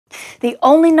The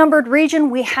only numbered region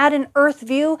we had in Earth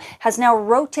view has now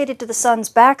rotated to the sun's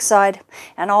backside,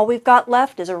 and all we've got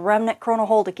left is a remnant coronal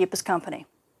hole to keep us company.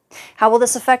 How will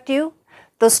this affect you?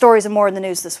 Those stories and more in the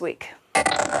news this week.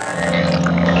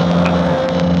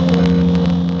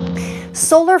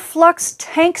 Solar flux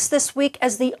tanks this week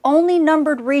as the only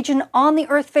numbered region on the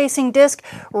Earth-facing disk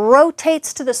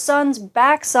rotates to the sun's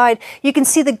backside. You can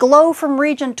see the glow from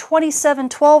region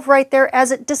 2712 right there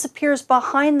as it disappears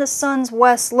behind the sun's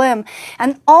west limb.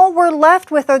 And all we're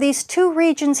left with are these two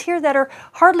regions here that are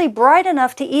hardly bright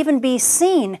enough to even be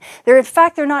seen. In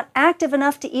fact, they're not active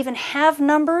enough to even have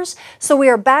numbers, so we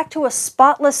are back to a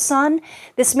spotless sun.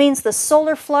 This means the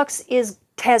solar flux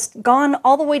has gone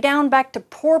all the way down back to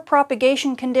poor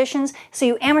propagation conditions. So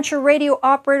you amateur radio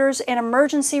operators and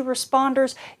emergency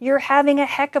responders, you're having a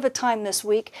heck of a time this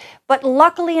week. But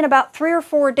luckily in about 3 or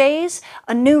 4 days,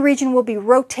 a new region will be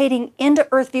rotating into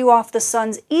Earth view off the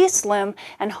sun's east limb,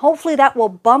 and hopefully that will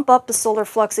bump up the solar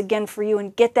flux again for you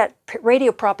and get that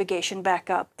radio propagation back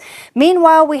up.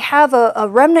 Meanwhile, we have a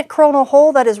remnant coronal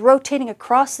hole that is rotating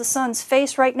across the sun's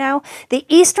face right now. The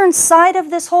eastern side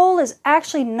of this hole is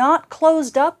actually not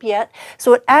closed up yet,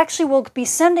 so it actually will be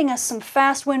sending us some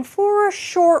fast wind for a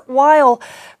short while,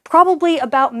 probably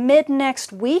about mid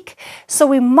next week. So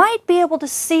we might be able to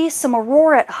see some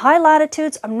aurora at high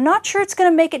latitudes. I'm not sure it's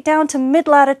going to make it down to mid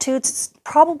latitudes. It's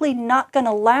probably not going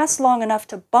to last long enough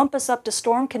to bump us up to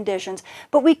storm conditions,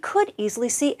 but we could easily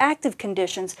see active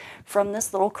conditions from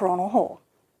this little coronal hole.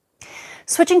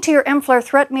 Switching to your M-flare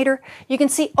threat meter, you can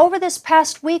see over this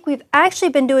past week we've actually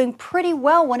been doing pretty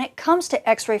well when it comes to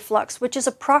X-ray flux, which is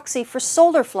a proxy for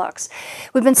solar flux.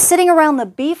 We've been sitting around the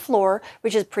B floor,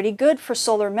 which is pretty good for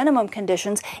solar minimum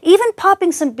conditions, even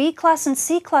popping some B-class and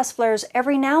C-class flares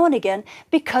every now and again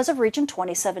because of region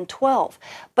 2712.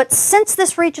 But since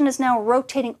this region is now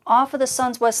rotating off of the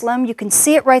sun's west limb, you can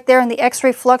see it right there in the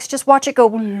X-ray flux. Just watch it go,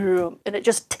 and it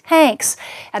just tanks.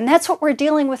 And that's what we're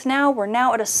dealing with now. We're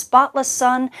now at a spotless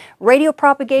sun. Radio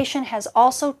propagation has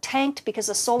also tanked because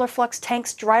the solar flux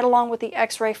tanks right along with the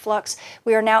X-ray flux.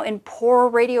 We are now in poor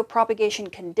radio propagation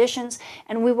conditions,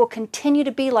 and we will continue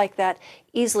to be like that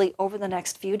easily over the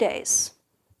next few days.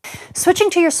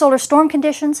 Switching to your solar storm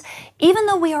conditions, even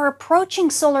though we are approaching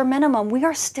solar minimum, we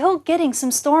are still getting some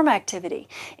storm activity.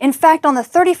 In fact, on the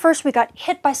 31st, we got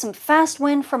hit by some fast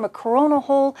wind from a coronal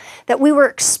hole that we were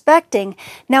expecting.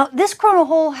 Now, this coronal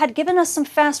hole had given us some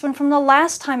fast wind from the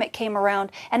last time it came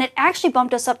around, and it actually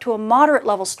bumped us up to a moderate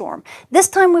level storm. This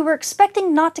time, we were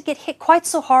expecting not to get hit quite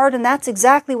so hard, and that's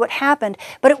exactly what happened,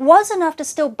 but it was enough to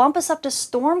still bump us up to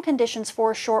storm conditions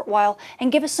for a short while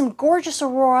and give us some gorgeous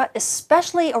aurora,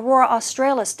 especially Aurora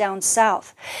Australis down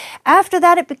south. After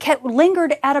that, it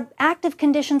lingered at active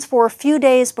conditions for a few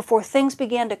days before things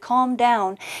began to calm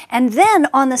down. And then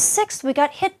on the 6th, we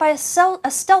got hit by a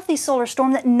stealthy solar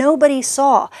storm that nobody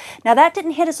saw. Now, that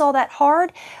didn't hit us all that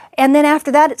hard. And then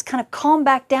after that, it's kind of calmed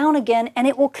back down again, and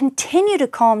it will continue to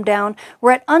calm down.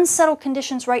 We're at unsettled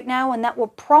conditions right now, and that will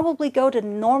probably go to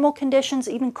normal conditions,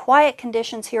 even quiet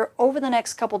conditions here over the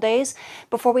next couple days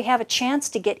before we have a chance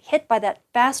to get hit by that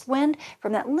fast wind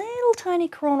from that little tiny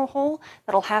coronal hole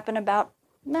that'll happen about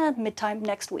mid-time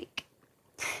next week.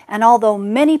 And although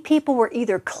many people were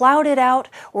either clouded out,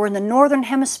 or in the northern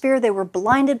hemisphere they were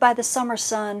blinded by the summer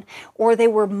sun, or they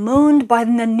were mooned by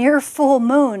the near full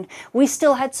moon, we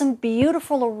still had some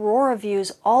beautiful aurora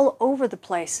views all over the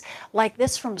place, like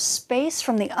this from space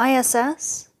from the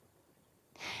ISS.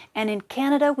 And in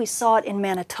Canada we saw it in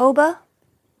Manitoba,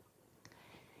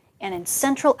 and in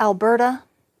central Alberta,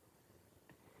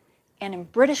 and in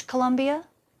British Columbia.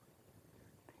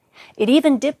 It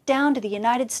even dipped down to the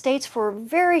United States for a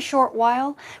very short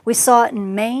while. We saw it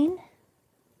in Maine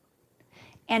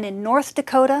and in North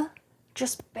Dakota,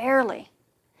 just barely,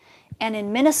 and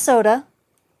in Minnesota.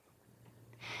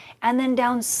 And then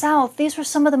down south, these were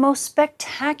some of the most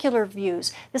spectacular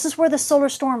views. This is where the solar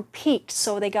storm peaked,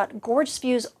 so they got gorgeous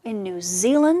views in New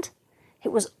Zealand. It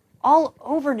was all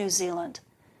over New Zealand.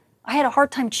 I had a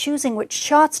hard time choosing which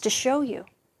shots to show you.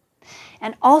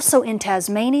 And also in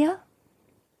Tasmania.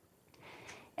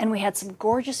 And we had some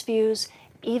gorgeous views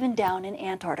even down in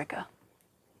Antarctica.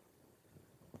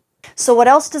 So what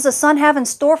else does the sun have in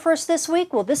store for us this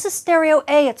week? Well, this is stereo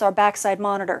A. It's our backside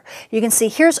monitor. You can see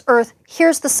here's Earth,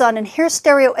 here's the sun, and here's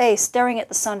stereo A staring at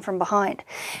the sun from behind.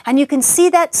 And you can see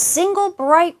that single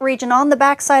bright region on the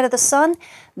backside of the sun.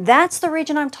 That's the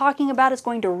region I'm talking about is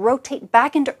going to rotate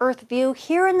back into Earth view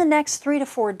here in the next 3 to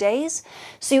 4 days.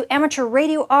 So you amateur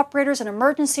radio operators and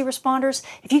emergency responders,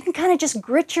 if you can kind of just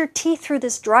grit your teeth through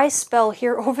this dry spell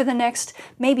here over the next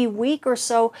maybe week or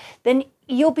so, then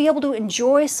you'll be able to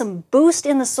enjoy some boost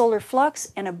in the solar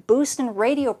flux and a boost in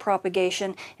radio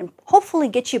propagation, and hopefully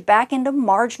get you back into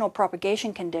marginal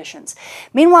propagation conditions.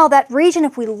 Meanwhile, that region,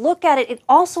 if we look at it, it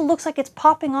also looks like it's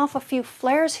popping off a few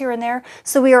flares here and there,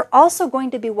 so we are also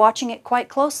going to be watching it quite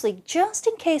closely just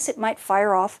in case it might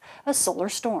fire off a solar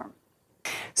storm.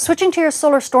 Switching to your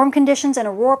solar storm conditions and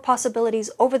aurora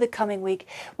possibilities over the coming week,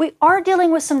 we are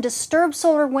dealing with some disturbed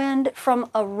solar wind from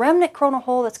a remnant coronal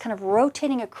hole that's kind of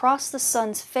rotating across the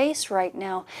sun's face right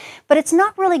now, but it's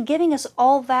not really giving us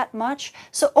all that much,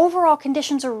 so overall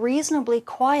conditions are reasonably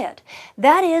quiet.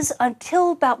 That is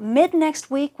until about mid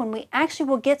next week, when we actually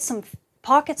will get some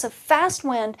pockets of fast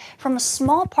wind from a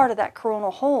small part of that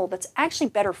coronal hole that's actually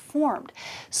better formed.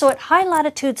 So at high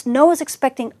latitudes, NOAA is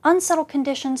expecting unsettled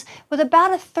conditions with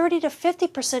about a 30 to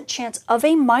 50% chance of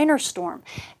a minor storm.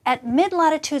 At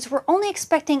mid-latitudes, we're only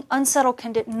expecting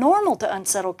normal to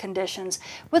unsettled conditions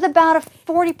with about a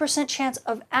 40% chance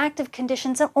of active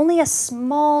conditions and only a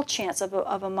small chance of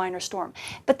a minor storm.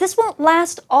 But this won't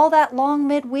last all that long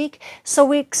midweek, so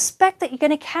we expect that you're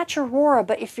going to catch aurora,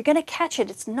 but if you're going to catch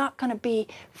it, it's not going to be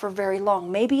for very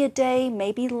long, maybe a day,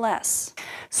 maybe less.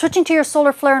 Switching to your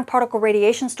solar flare and particle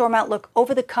radiation storm outlook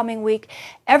over the coming week,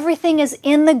 everything is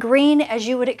in the green as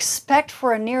you would expect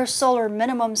for a near solar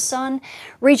minimum sun.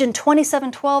 Region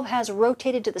 2712 has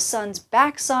rotated to the sun's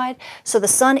backside, so the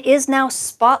sun is now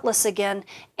spotless again,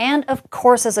 and of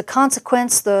course as a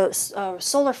consequence the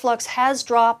solar flux has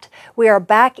dropped. We are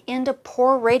back into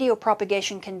poor radio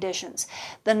propagation conditions.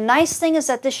 The nice thing is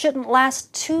that this shouldn't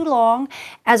last too long,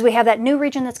 as we have that new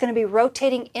region that's going to be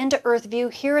rotating into Earth view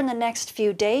here in the next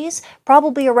few days,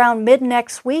 probably around mid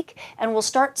next week, and we'll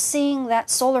start seeing that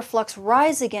solar flux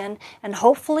rise again, and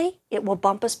hopefully it will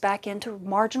bump us back into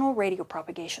marginal radio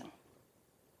propagation.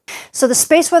 So the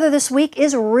space weather this week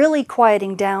is really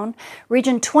quieting down.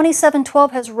 Region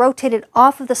 2712 has rotated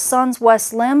off of the sun's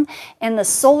west limb, and the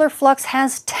solar flux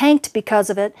has tanked because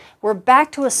of it. We're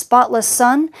back to a spotless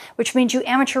sun, which means you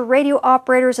amateur radio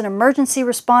operators and emergency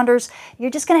responders, you're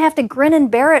just going to have to grin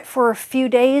and bear it for a few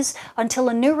days until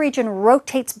a new region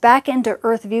rotates back into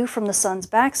Earth view from the sun's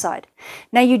backside.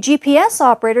 Now you GPS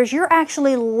operators, you're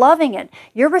actually loving it.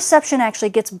 Your reception actually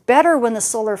gets better when the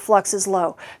solar flux is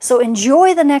low. So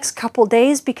enjoy the next couple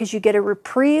days because you get a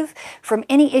reprieve from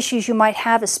any issues you might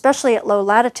have, especially at low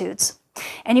latitudes.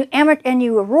 And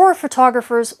you aurora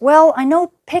photographers, well, I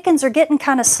know pickings are getting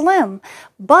kind of slim,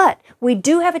 but we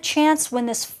do have a chance when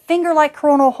this finger-like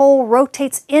coronal hole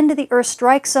rotates into the Earth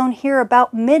strike zone here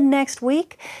about mid next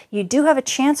week. You do have a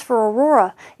chance for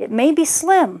aurora. It may be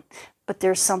slim, but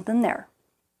there's something there.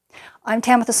 I'm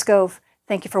Tamitha Scove.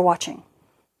 Thank you for watching.